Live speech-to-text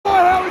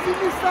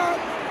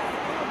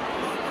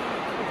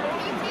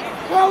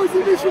How is he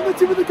missing the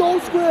tip of the goal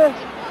square?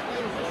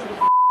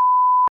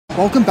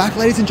 Welcome back,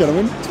 ladies and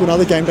gentlemen, to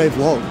another Game Day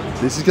vlog.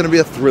 This is going to be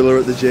a thriller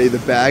at the G. The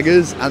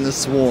Baggers and the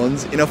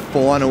Swans in a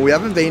final. We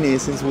haven't been here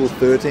since we were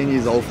 13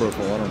 years old for a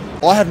final.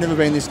 I have never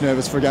been this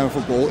nervous for a game of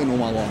football in all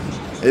my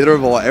life. Either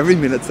have I. Every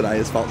minute today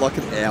has felt like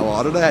an hour.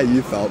 I don't know how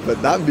you felt,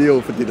 but that meal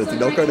for dinner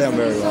did not go down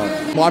very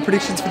well. My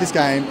predictions for this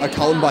game are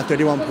Carlton by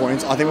 31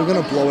 points. I think we're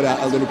going to blow it out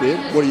a little bit.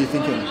 What are you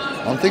thinking?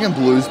 I'm thinking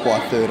Blues by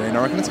 13. I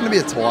reckon it's going to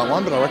be a tight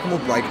one, but I reckon we'll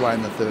break away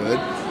in the third.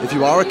 If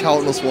you are a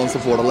Carlton or Swan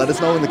supporter, let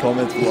us know in the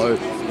comments below.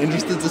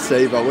 Interested to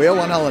see, but we are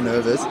one hella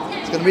nervous.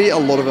 It's going to be a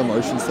lot of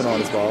emotions tonight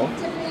as well.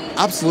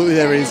 Absolutely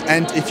there is,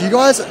 and if you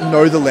guys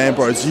know the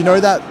Lambros, you know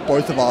that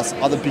both of us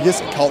are the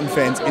biggest Carlton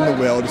fans in the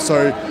world.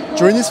 So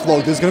during this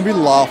vlog, there's going to be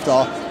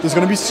laughter, there's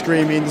going to be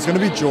screaming, there's going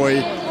to be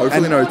joy.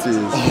 Hopefully no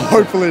tears.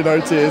 Hopefully no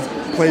tears.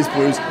 Please,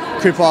 Blues.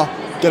 Cripper,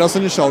 get us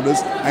on your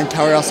shoulders and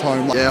carry us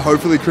home. Yeah,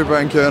 hopefully Cripper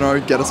and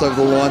Kerno get us over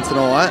the line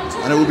tonight,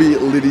 and it will be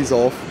Liddy's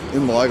off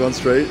in Lygon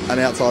Street and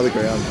outside the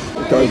ground.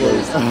 Go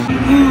Blues.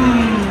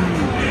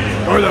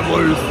 Go the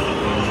Blues.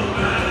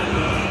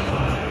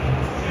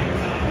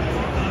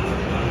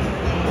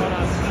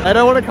 They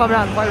don't want to come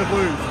out and play the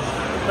Blues.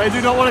 They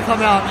do not want to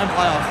come out and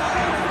play us.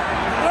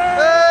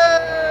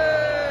 Hey!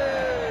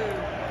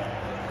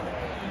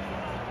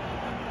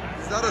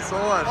 Is that a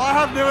sign? I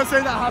have never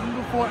seen that happen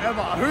before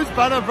ever. Whose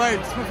banner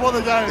breaks before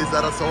the game? Is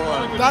that a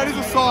sign? That is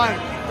a sign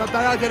that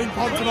they are getting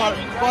pumped tonight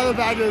by the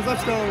Baggers.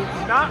 Let's go.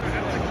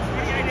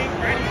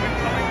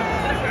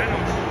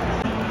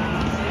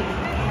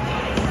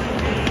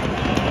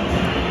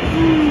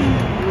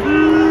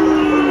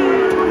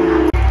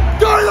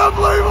 Go the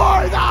Blue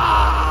Boys!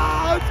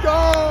 Ah, let's go!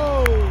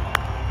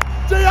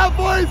 G up,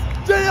 boys!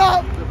 G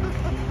up!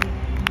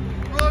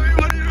 Robbie,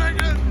 what do you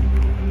reckon?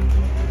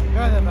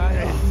 Go the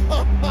Baggers.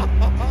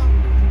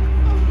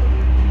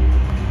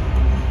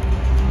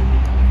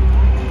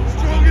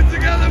 Stronger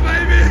together,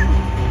 baby!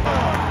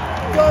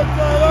 Dun,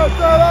 dun, dun,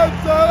 dun,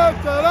 dun,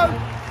 dun, dun.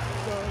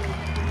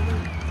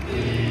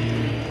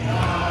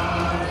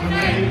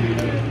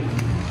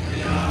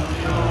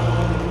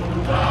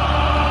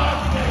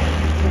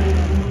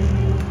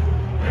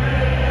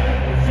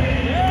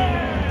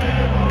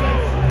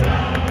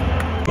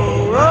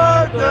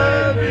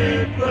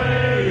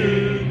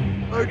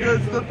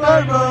 Against the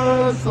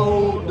famous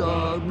old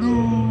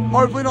Blues.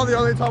 Hopefully not the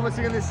only time we're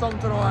singing this song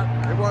tonight.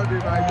 It won't be,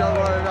 mate. Don't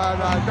worry about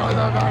that. Go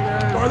the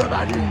Baggers! Go the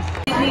Baggies!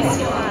 Release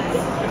your eyes.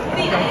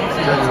 The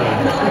AFL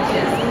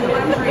acknowledges the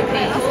referee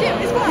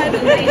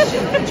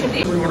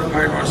piece. We want to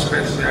pay my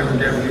respects to Aboriginal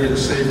Gavin here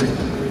this evening.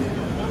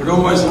 We'd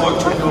always like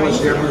to acknowledge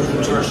the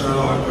Aboriginal Torres Strait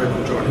Islander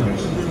people joining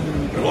us.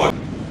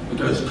 It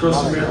goes across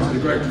the mountains to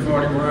the Great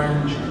Dividing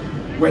Range,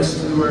 west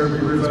to the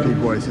Werribee River, Big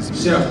voice, isn't it?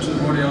 south to the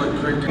Mordialloc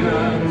Creek.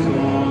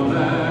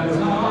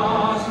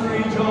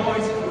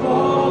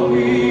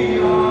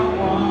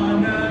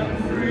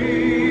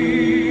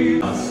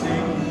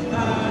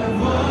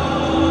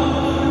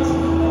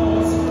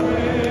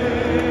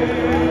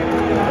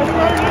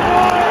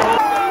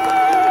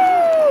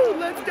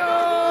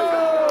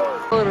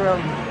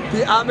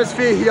 The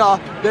atmosphere here,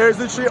 there is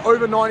literally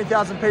over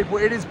 90,000 people.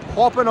 It is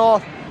popping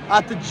off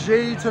at the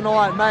G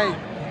tonight, mate.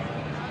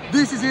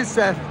 This is it,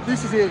 Seth.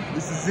 This is it.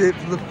 This is it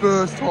for the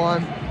first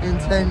time in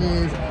 10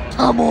 years.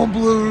 Come on,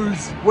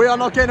 Blues! We are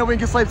not getting a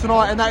wink of sleep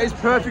tonight, and that is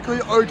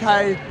perfectly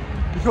okay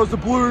because the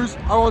Blues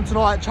are on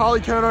tonight. Charlie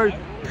Kerno,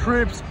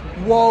 Cripps,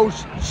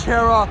 Walsh,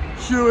 Chera,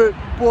 Hewitt,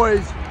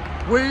 boys.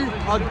 We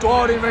are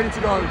dialed in, ready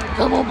to go.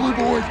 Come on, Blue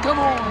Boys, come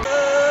on!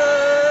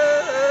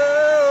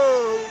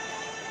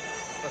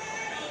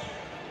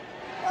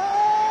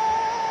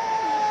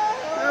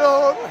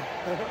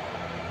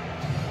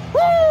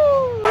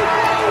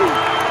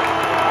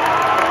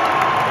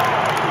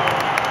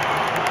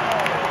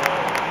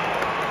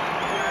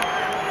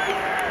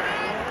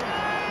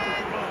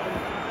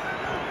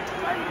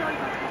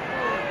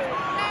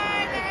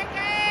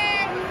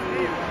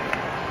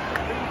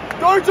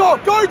 Go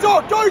Doc, go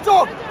Doc, go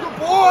Doc! Good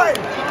boy!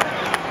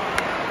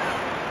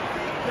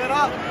 Get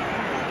up!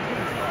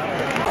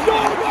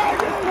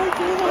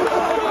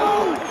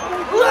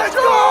 Let's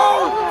go!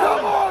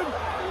 Come on!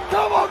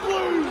 Come on,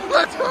 Blues!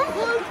 Let's go,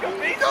 Blues! Come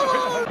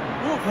on!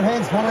 Good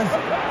hands, Connors.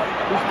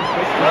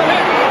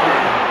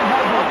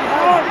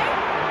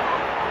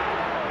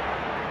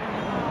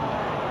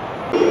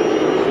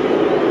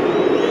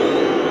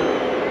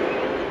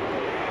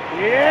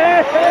 Yeah!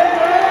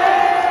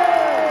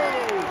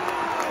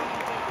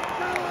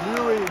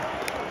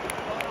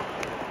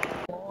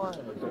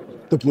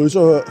 The Blues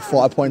are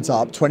 5 points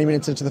up, 20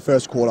 minutes into the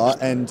first quarter,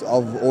 and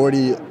I've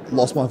already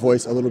lost my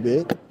voice a little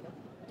bit.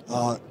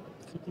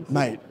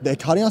 Mate, they're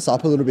cutting us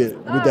up a little bit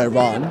with their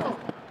run.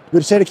 We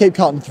just need to keep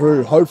cutting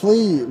through.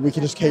 Hopefully, we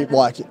can just keep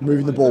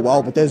moving the ball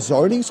well, but they're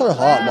zoning so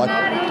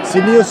hard.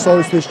 Sydney is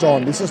so switched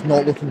on. This is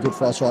not looking good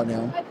for us right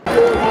now.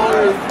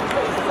 Harry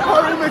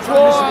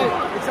McFly!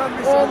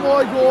 Oh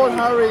my God,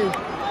 Harry!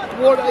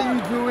 What are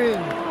you doing?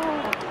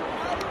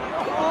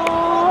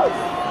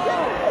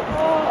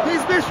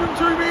 He's missed from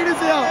 2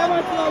 meters out.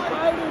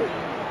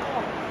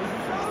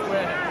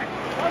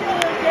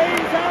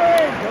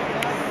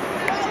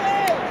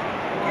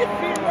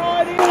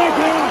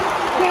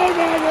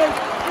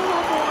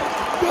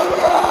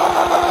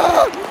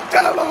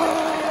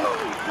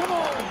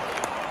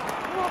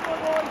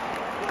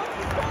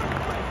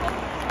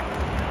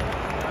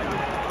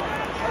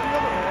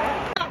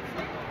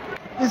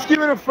 He's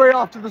given a free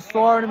after the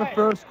siren in the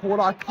first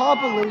quarter. I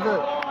can't believe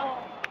it.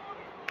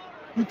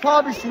 You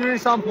can't be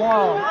serious,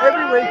 umpire.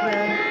 Every week,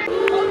 man.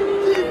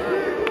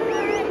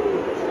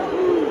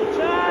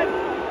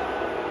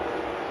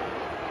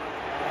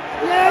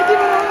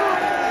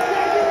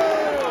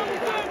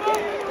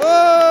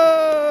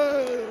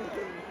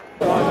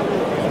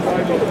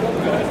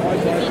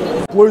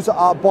 Blues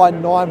are up by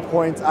 9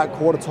 points at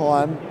quarter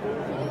time.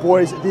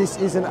 Boys, this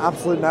is an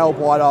absolute nail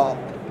biter.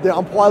 The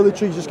umpire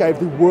literally just gave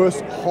the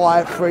worst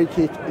high free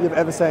kick you've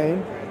ever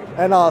seen.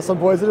 And some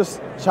boys are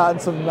just chatting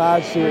some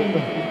mad shit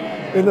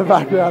in the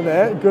background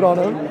there. Good on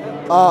them.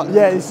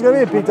 Yeah, this is going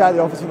to be a big day at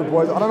the office for the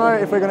boys. I don't know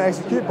if we're going to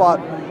execute,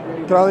 but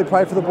can only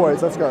pray for the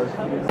boys. Let's go.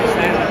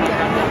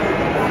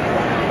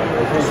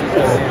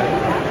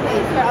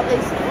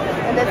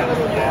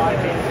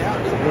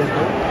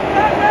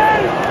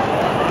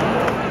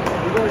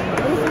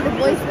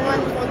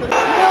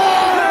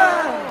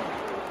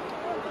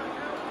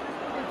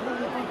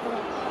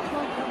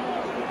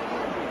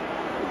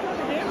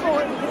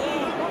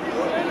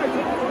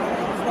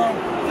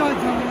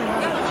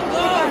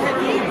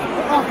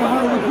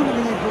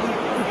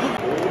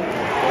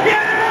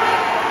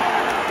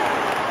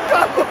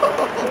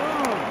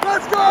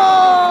 Let's go!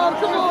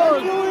 Come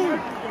on!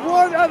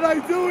 What are they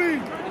doing?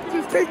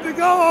 Just keep the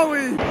goal, are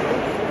we?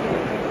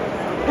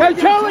 Hey,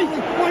 Charlie!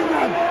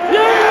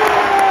 Yeah!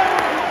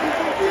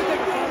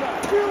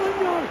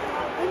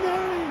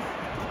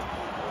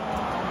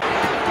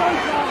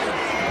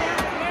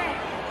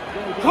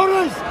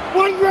 Connors,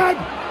 one grab!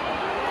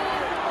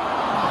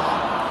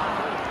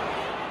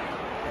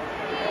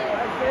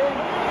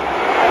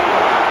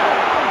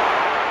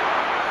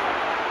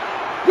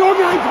 Go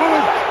again,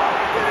 Connors!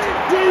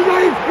 Yeah, you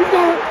got it! You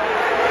got it!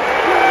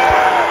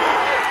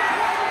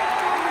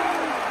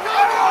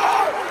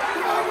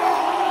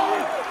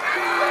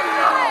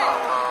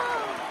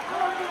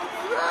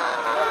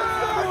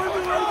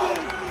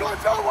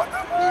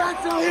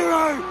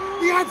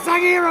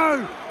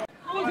 Hero!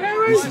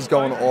 This is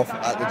going off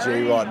at the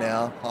G right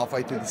now,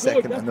 halfway through the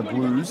second, and the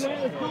Blues,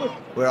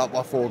 we're up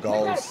by 4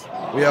 goals.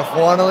 We are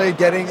finally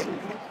getting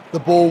the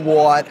ball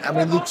wide, and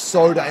we look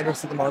so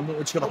dangerous at the moment.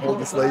 We're just going to hold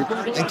this lead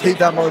and keep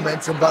that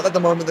momentum, but at the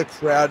moment the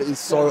crowd is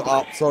so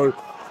up, so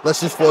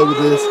let's just flow with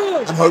this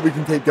and hope we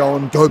can keep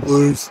going. Go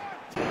Blues!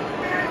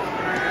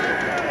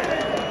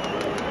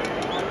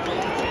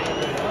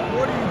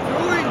 What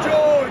are you doing,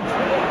 George?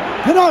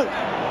 Penalty!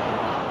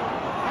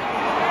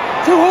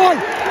 Too high!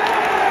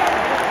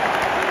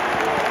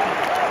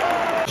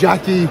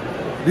 Jackie,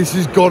 this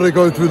has got to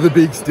go through the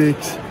big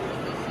sticks.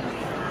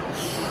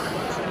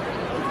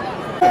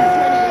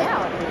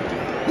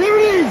 There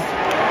it is!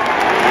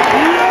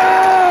 Yeah!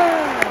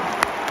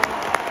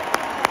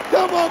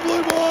 Come on,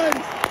 Blue Boys!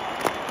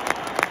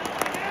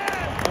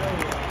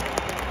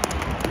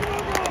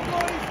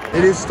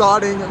 It is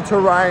starting to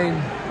rain.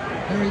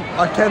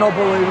 I cannot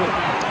believe it.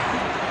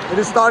 It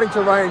is starting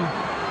to rain.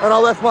 And I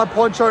left my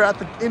poncho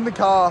in the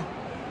car.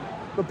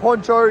 The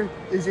poncho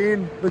is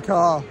in the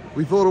car.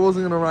 We thought it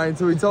wasn't going to rain,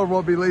 so we told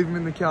Robbie leave him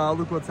in the car.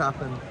 Look what's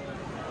happened.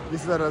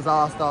 This is a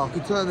disaster.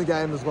 Could turn the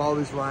game as well,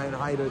 this rain.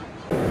 I hate it.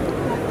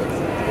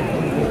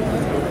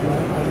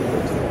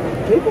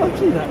 People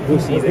actually that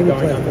pussy, they're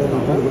going under.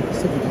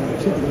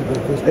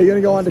 Are you going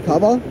to go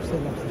undercover?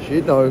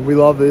 Shit, no, we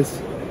love this.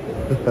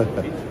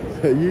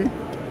 Are you?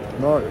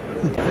 No.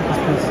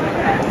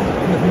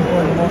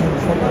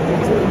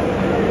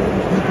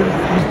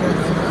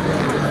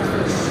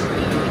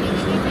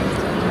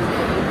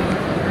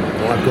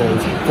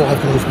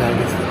 5 goals,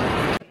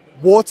 man.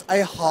 What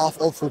a half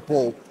of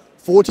football.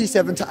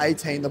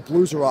 47-18, the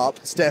Blues are up.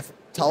 Steph,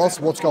 tell us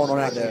what's going on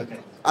out there.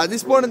 At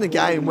this point in the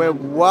game, we're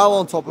well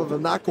on top of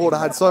them. That quarter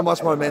had so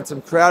much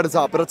momentum. Crowd is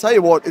up. But I'll tell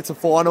you what, it's a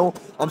final.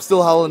 I'm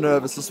still hella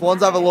nervous. The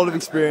Swans have a lot of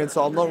experience,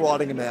 so I'm not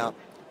riding them out.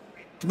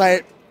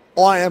 Mate,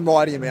 I am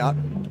riding him out.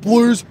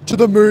 Blues to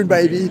the moon,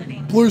 baby.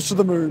 Blues to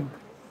the moon.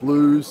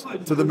 Blues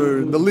to the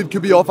moon. The lid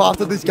could be off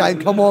after this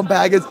game. Come on,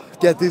 baggers.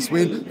 Get this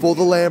win for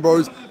the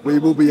Lambros. We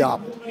will be up.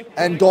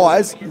 And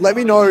guys, let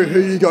me know who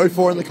you go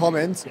for in the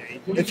comments.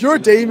 If you're a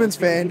Demons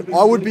fan,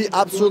 I would be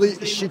absolutely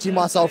shitting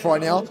myself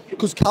right now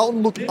because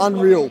Carlton look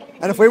unreal.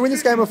 And if we win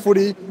this game of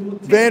footy,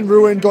 Van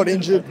Ruin got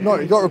injured. No,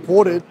 he got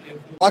reported.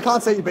 I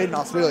can't see you beating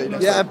us, really.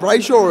 Yeah, and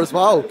Brayshaw as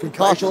well.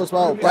 Brayshaw as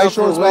well.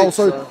 Brayshaw as well.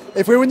 So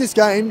if we win this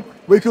game,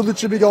 we could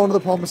literally be going to the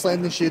promised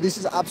land this year. This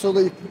is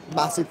absolutely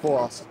massive for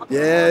us.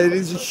 Yeah, it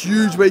is a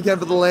huge weekend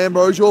for the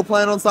Lambros. You're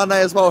playing on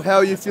Sunday as well. How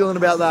are you feeling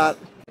about that?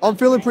 I'm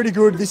feeling pretty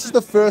good. This is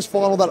the first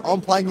final that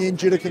I'm playing in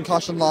due to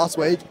concussion last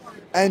week.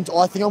 And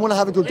I think I'm going to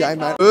have a good game,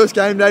 mate. First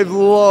game day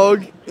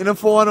vlog in a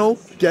final.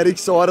 Get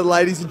excited,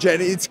 ladies and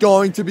gentlemen. It's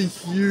going to be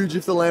huge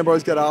if the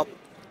Lambros get up.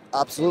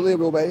 Absolutely, it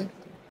will be.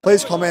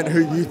 Please comment who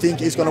you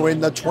think is going to win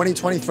the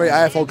 2023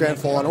 AFL Grand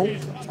Final.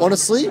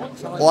 Honestly,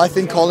 I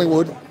think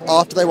Collingwood,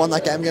 after they won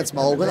that game against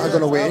Melbourne, are going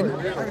to win.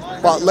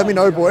 But let me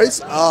know,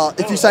 boys.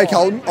 If you say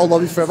Carlton, I'll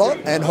love you forever,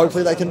 and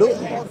hopefully they can do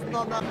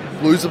it.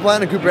 Blues are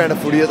playing a good brand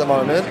of footy at the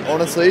moment.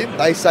 Honestly,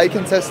 they say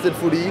contested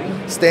footy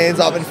stands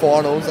up in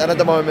finals, and at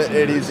the moment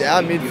it is.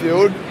 Our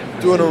midfield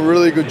doing a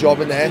really good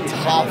job in there.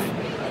 Tough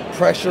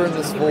pressure in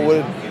this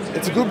forward.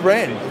 It's a good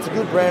brand. It's a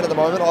good brand at the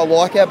moment. I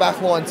like our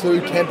back line too.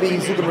 Kempy,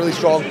 he's looking really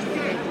strong.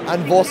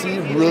 And Vossi,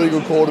 really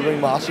good call to bring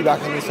Marchie back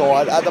on the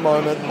side. At the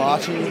moment,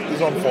 Marchie is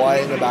on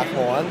fire in the back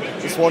line.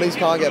 The Swannies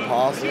can't get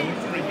past him.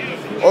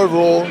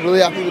 Overall,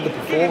 really happy with the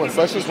performance.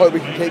 Let's just hope we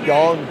can keep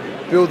going,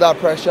 build that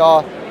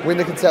pressure, win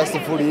the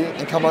contested footy,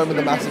 and come home with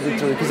a massive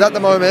victory. Because at the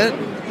moment,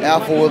 our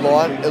forward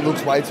line, it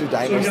looks way too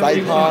dangerous.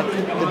 They can't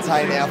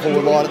contain our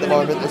forward line at the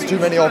moment. There's too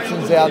many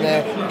options down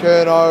there.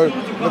 Kerno,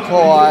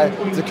 Mackay,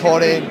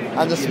 DeConning,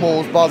 and the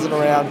Smalls buzzing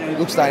around.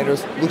 Looks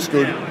dangerous, looks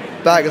good.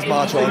 Baggers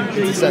march on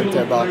into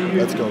September.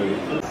 Let's go.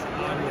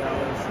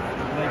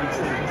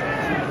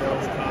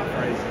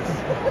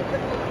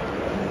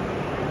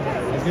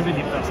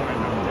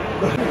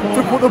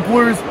 To put the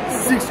Blues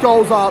 6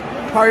 goals up,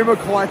 Harry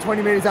Mackay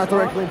 20 metres out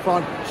directly in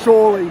front.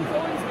 Surely.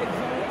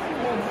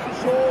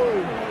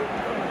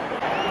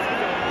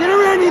 Get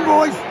around him,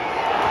 boys.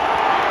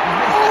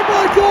 Oh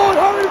my God,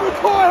 Harry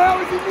Mackay, how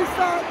has he missed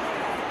that?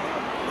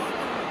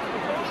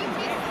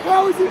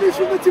 How has he missed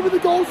from the tip of the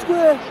goal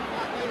square?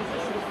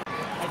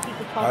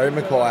 Harry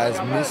Mackay has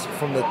missed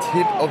from the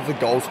tip of the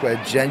goal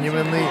square,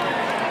 genuinely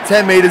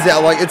 10 metres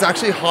out. Like, it's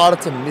actually harder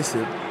to miss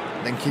it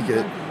than kick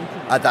it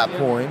at that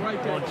point.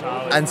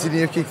 And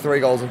Sydney have kicked 3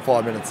 goals in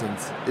 5 minutes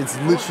since. It's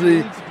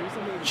literally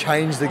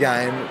changed the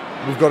game.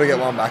 We've got to get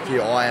one back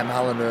here. I am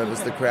hella nervous.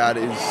 The crowd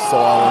is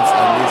silenced,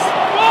 and this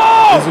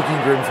is looking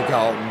grim for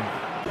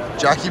Carlton.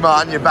 Jackie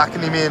Martin, you're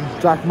backing him in.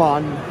 Jack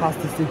Martin has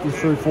to stick this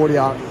through 40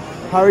 out.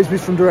 Harry's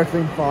missed from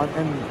directly in front,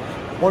 and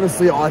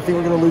honestly, I think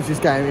we're going to lose this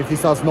game if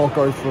this does not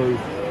go through.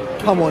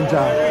 Come on,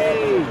 Jack.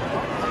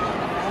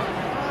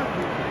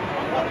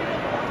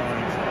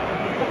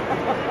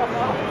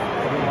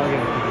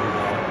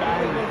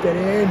 Get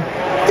in.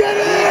 Get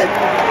in!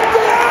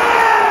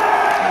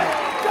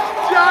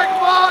 Jack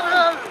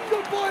Martin!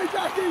 Good boy,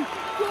 Jackie!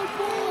 Good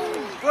boy!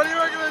 What do you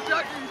reckon of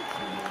Jackie?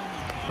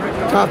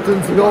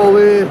 Captain's goal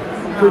here.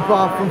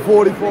 Cripper from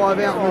 45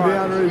 out on the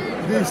boundary.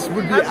 This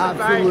would be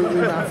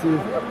absolutely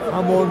massive.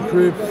 Come on,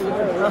 Cripps. He's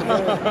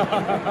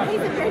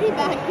a pretty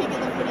bad kick at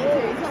the footy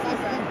too. He's not my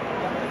friend.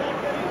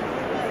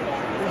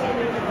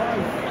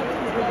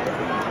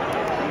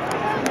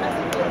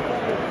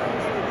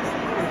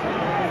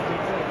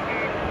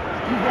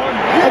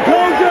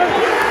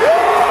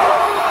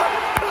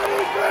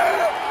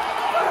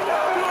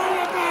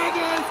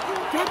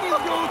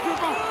 Captain's goal,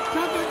 Cripper.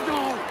 Captain's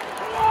goal.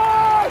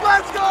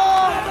 Let's go!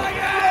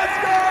 Let's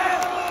go!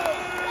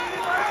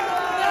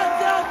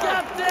 That's our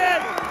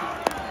captain.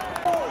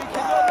 We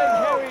cannot let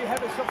Harry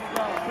have a shot at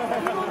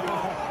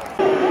goal.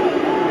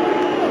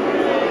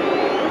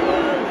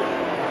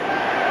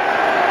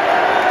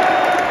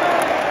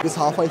 It's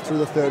halfway through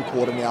the third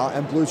quarter now,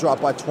 and Blues are up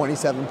by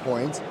 27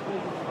 points.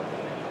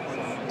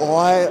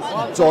 I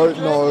don't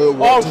know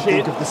what to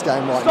think of this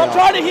game right now.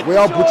 We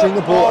are butchering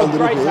the ball a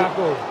little bit,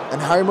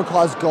 and Harry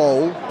Mackay's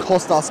goal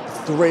cost us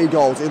 3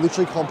 goals. It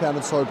literally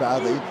compounded so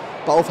badly,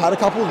 but we've had a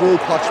couple of really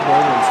clutch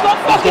moments.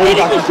 We've gone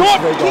back into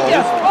 3 goals,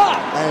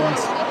 and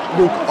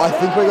look, I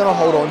think we're going to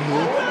hold on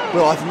here,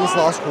 but I think this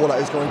last quarter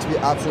is going to be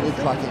absolutely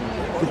cracking.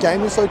 The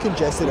game is so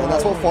congested, and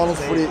that's what finals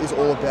footy is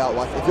all about.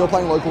 Like, if you're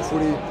playing local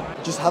footy,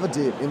 just have a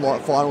dip in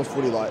like finals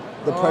footy. Like,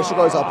 the pressure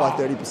goes up by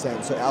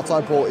 30%, so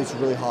outside ball is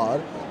really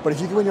hard. But if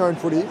you can win your own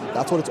footy,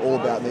 that's what it's all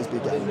about in these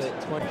big games.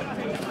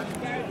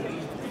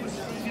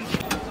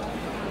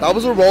 That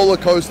was a roller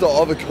coaster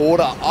of a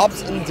quarter,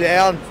 ups and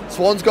down.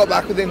 Swans got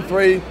back within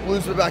 3,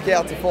 Blues were back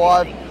out to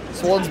 5,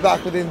 Swans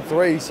back within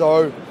 3.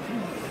 So,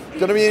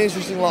 going to be an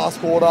interesting last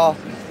quarter.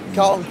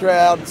 Carlton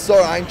crowd,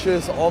 so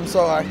anxious, I'm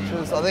so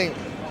anxious. I think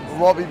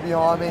Robbie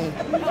behind me,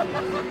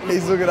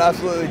 he's looking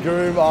absolutely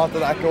grim after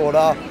that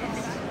quarter.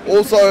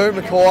 Also,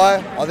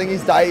 Mackay, I think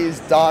his day is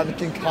done.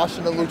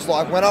 Concussion, it looks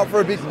like. Went up for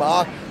a big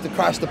mark to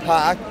crash the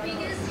pack.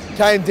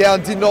 Came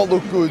down, did not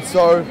look good.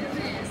 So,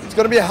 it's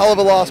going to be a hell of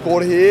a last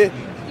quarter here.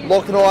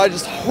 Locke and I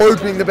just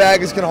hoping the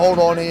Baggers can hold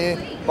on here.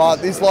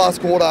 But this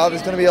last quarter,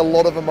 there's going to be a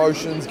lot of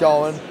emotions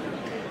going.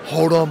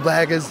 Hold on,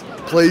 Baggers.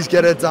 Please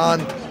get it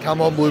done. Come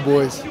on, Blue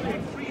Boys.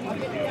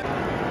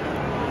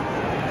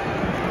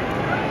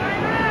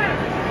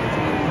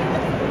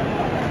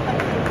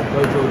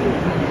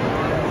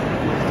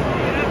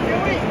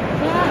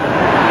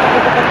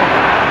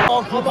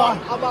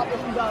 I'm up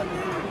and done.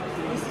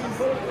 This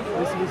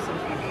is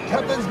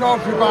Captain's goal,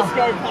 Cripper. Let's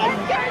go, Paddy.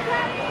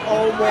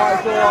 Oh my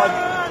God.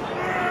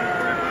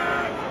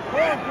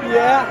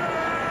 Yeah.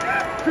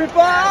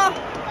 Cripper.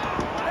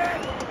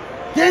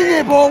 Get in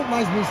there, ball.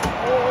 Nice miss.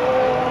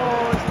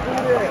 Oh, it's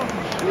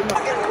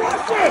good.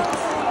 Watch it.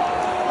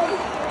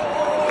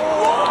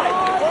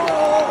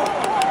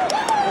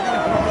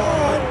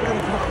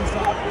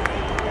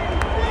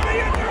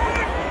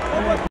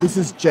 This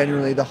is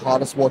genuinely the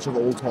hardest watch of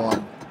all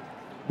time.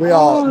 We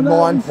are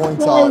 9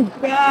 points up.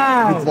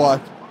 It's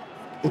like,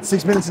 it's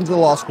 6 minutes into the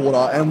last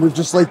quarter, and we've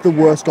just leaked the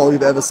worst goal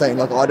you've ever seen.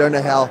 Like, I don't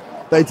know how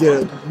they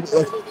did it.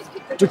 Like,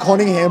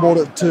 DeConning handballed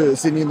it to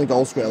Sydney in the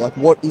goal square. Like,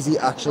 what is he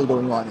actually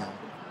doing right now?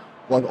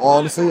 Like,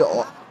 honestly,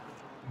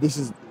 this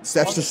is...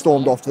 Steph's just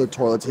stormed off to the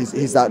toilets.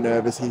 He's that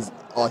nervous. He's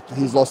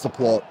lost the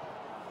plot.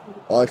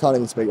 I can't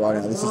even speak right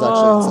now. This is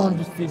actually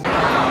insane.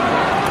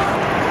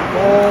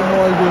 Oh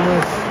my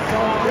goodness.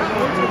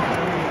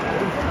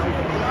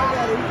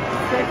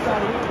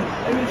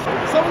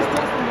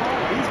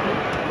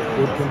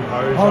 Good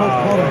composure. Hold on.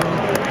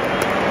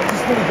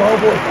 Just let it go,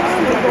 boy.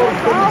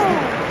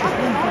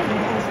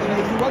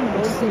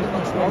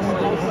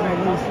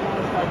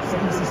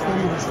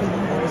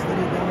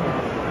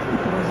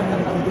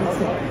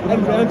 And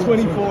round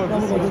 24.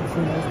 That's all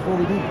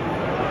we did.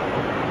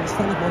 Just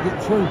tell him I'll get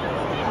through.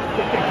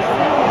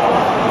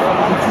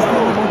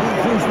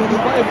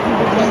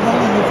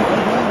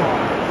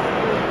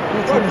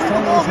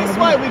 This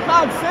way, we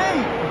can't see.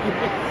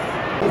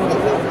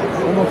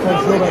 I'm not so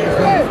sure about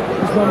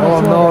this one.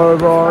 Oh no,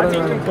 bro. I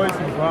think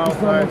conclusive as well. I'm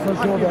not so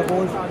sure about,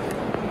 boys.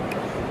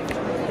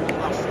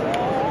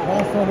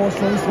 Last time I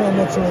saw this one, I'm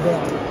not sure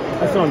about.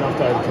 That's not enough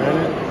to overturn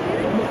it.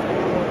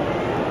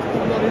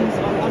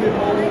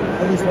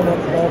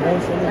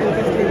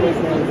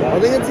 I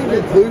think it's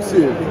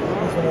inconclusive.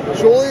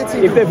 Surely it's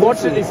inconclusive. If they've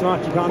watched it this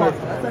much, you can't.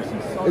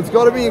 It's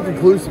got to be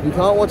inconclusive. You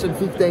can't watch it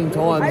 15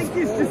 times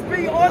Just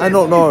be honest. and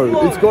not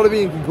know. It's got to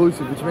be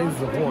inconclusive, which means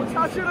it's a point.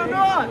 Touch it or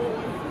not?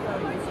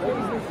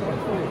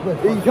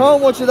 You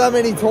can't watch it that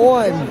many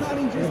times.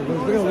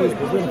 We're going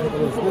to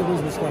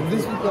lose this one.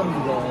 This becomes a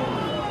goal.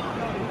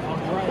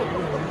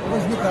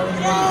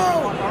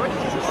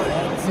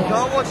 You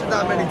can't watch it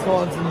that many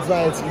times and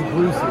say it's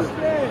conclusive.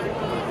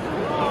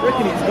 I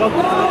reckon he's got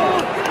it.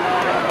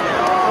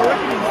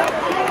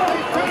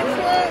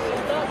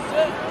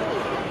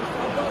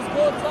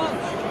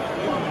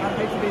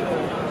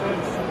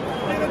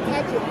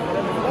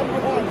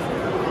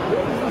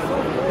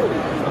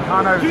 I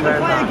can't overturn that.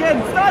 Play again.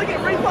 Start again.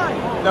 Replay.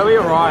 No,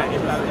 you're right.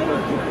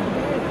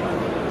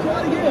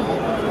 Try it again.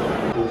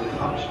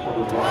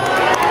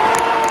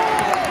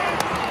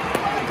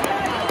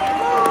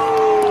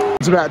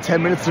 It's about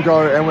 10 minutes to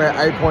go, and we're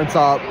 8 points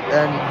up,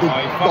 and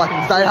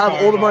they have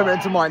all the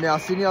momentum right now.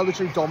 Sydney are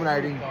literally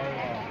dominating.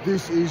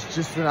 This is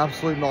just an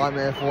absolute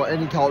nightmare for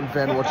any Carlton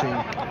fan watching.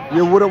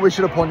 You wouldn't wish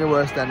it upon your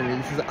worst enemy.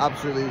 This is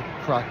absolutely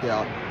cracked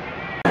out.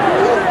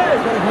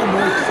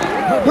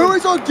 Who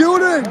is on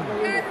Gilding?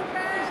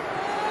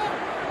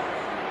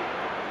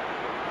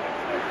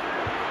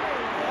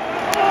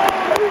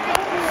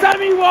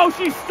 Sammy Walsh,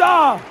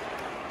 star.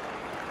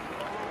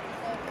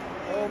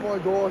 Oh my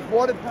gosh,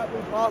 why did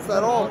Patley pass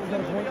that on?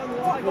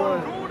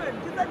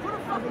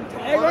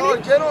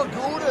 Get on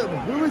Gordon.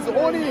 Who is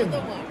on him?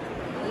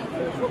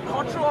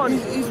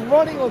 He's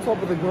running on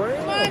top of the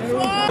green.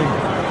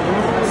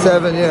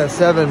 7, yeah,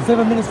 7.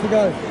 7 minutes to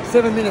go.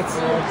 7 minutes.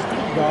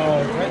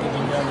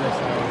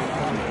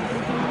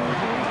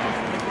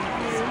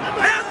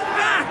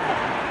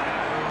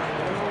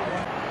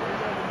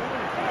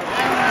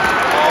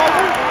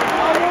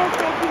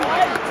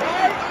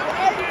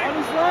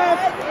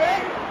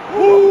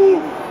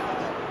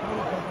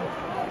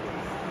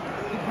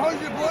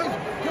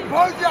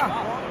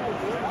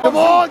 Come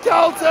on,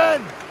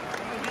 Carlton!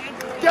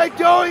 Get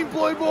going,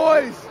 Blue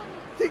Boys!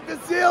 Kick the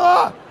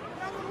sealer!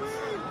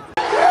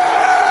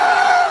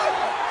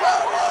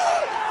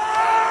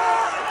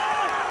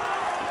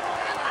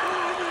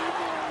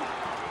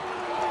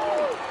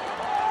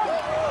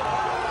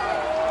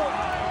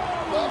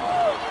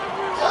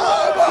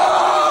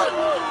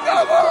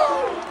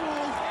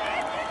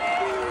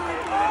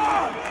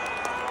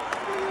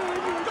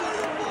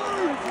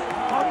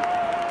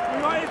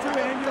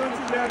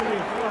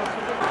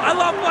 I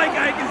love Blake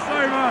Akers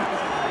so much.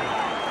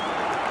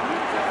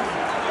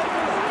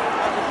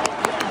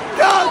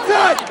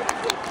 Carlton!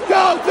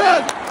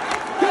 Carlton!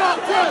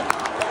 Carlton!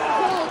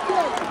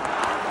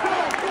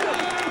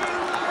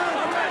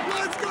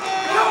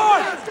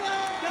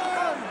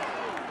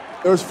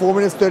 There was 4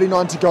 minutes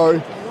 39 to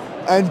go,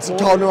 and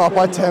Carlton are up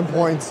by 10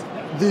 points.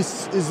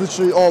 This is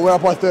literally, we're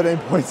up by 13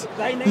 points.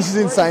 This is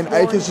insane.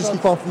 Akers just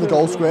kicked one from the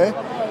goal square,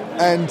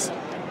 and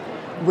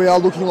we are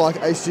looking like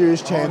a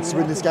serious chance to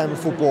win this game of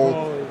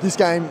football. This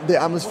game, the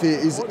atmosphere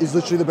is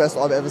literally the best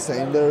I've ever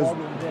seen. There's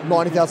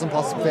 90,000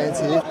 plus fans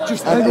here.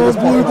 Just hang on,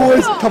 Blue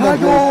Boys. Come on,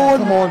 Blues.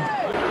 Come on.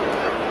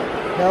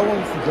 How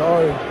long's to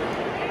go?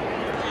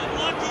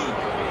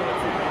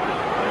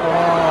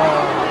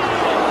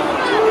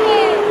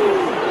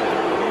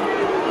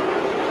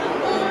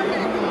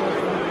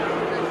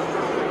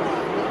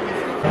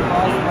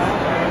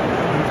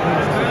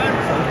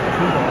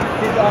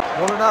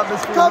 What an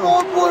atmosphere. Come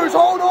on, Blues.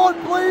 Hold on,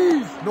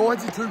 please.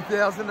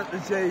 92,000 at the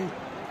G.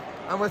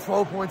 And we're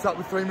 12 points up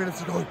with 3 minutes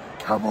to go.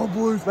 Come on,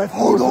 Blues.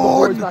 Hold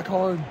on. Back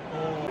home.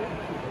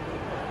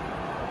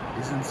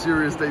 He's in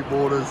serious deep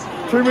waters.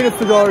 2 minutes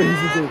to go. He's in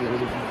deep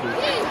waters.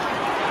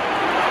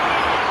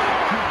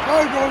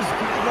 Go, guys.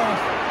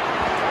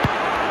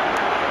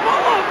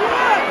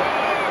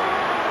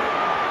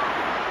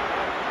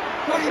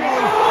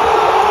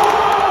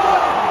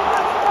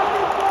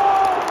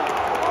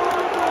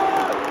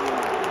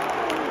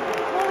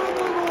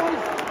 Got him,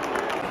 boys.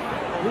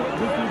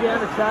 Dicky down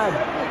to Chad.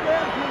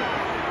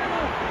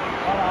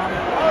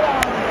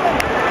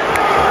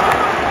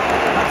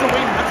 That's a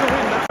win. That's a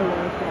win.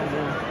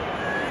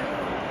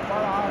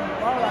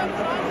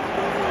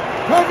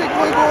 Perfect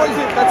blue, boys.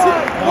 That's it.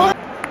 One.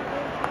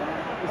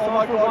 Oh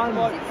my God. Come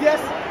on.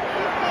 Yes.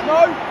 No.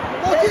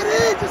 Lock it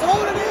in. Just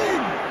hold it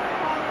in.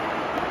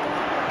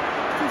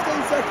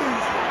 15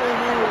 seconds. Oh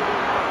no.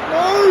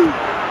 No.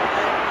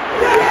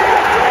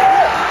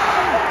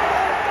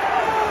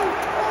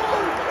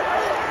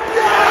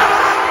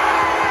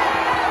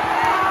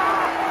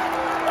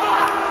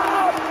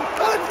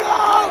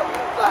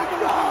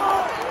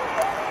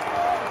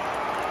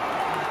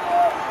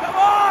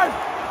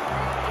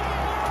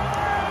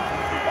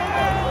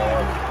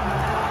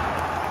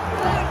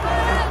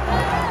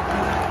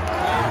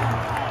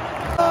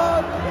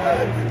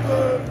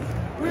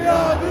 We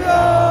are the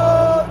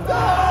old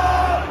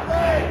time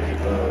baby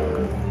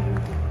blues.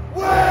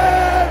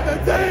 We're the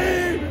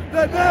team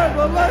that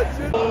never lets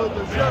you know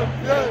the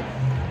champions.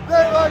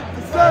 They like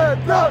to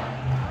stand up,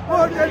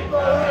 put it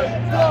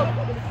hands up,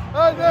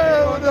 and they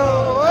will know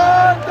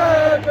what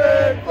they've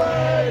been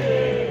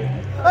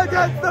playing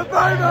against the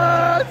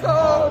famous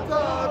old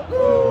time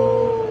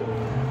blues.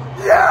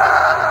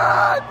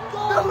 Yeah!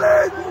 The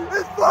lid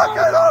is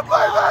fucking up,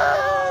 baby!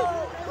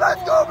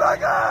 Let's go back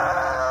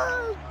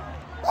in!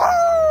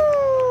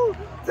 Woo!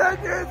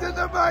 10 years in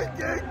the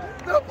making,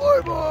 the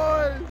Blue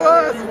Boys!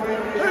 Yes.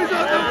 Who's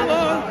on the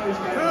vlog?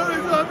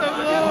 Who's on the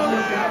vlog?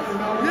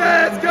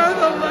 Yes, go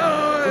the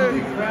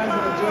Blues!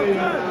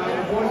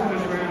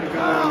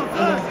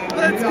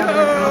 Let's go!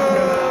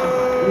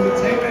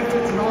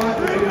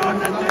 Who's on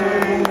the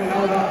team?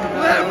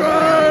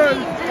 Lambros!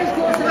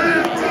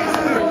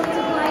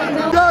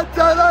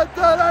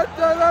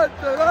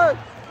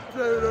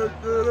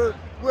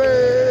 We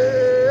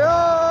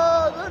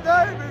are the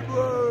navy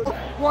blue.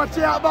 Watch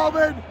out,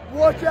 Melbourne.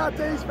 Watch out,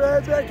 these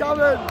fans. They're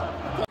coming.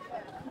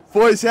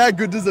 Boys, how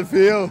good does it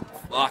feel?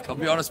 Fuck, I'll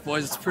be honest,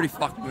 boys, it's pretty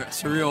fucking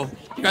surreal.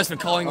 You guys for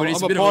Collingwood,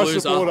 he's a I'm bit a of a Pies loser.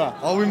 supporter.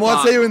 Oh, we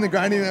might see you in the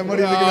granny then. What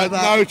do you think about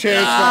that? No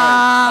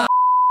chance,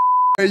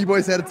 Where you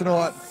boys headed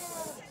tonight?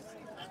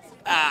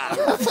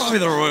 Probably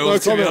the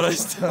Royals, to be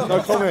honest. mate.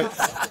 No comment.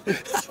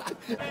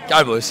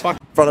 Go, Blues. In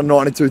front of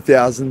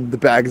 92,000, the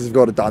Baggers have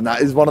got it done.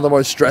 That is one of the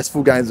most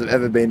stressful games I've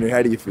ever been in.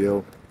 How do you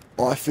feel?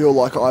 I feel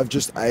like I've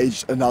just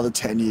aged another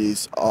 10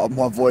 years.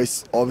 My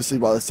voice, obviously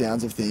by the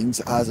sounds of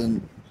things,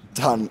 hasn't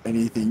done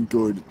anything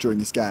good during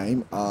this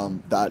game.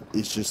 That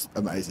is just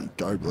amazing.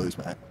 Go Blues,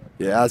 mate.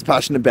 Yeah, as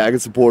passionate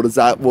Baggers supporters,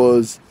 that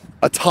was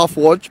a tough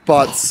watch,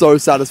 but so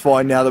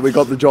satisfying now that we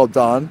got the job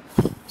done.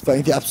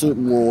 Thank the absolute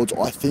Lords.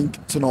 I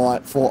think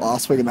tonight for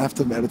us, we're going to have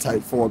to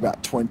meditate for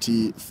about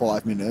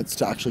 25 minutes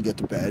to actually get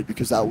to bed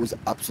because that was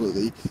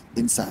absolutely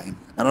insane.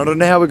 And I don't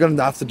know how we're going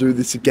to have to do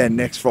this again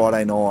next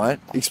Friday night,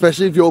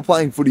 especially if you're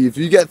playing footy. If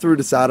you get through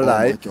to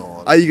Saturday,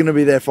 are you going to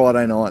be there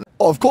Friday night?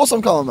 Oh, of course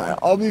I'm coming, mate.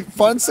 I'll be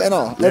front and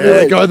centre.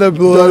 Yeah, go the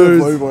Blues. Go the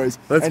Blue Boys.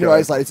 Let's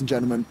Anyways, go. ladies and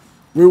gentlemen,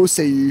 we will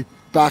see you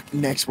back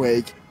next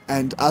week.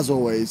 And as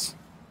always,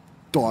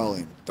 dial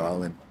in.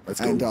 Dial in. Let's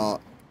go. And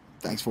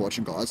thanks for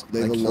watching, guys.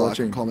 Leave Thanks a for like,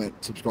 watching. comment,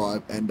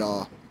 subscribe, and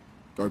go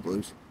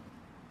Blues.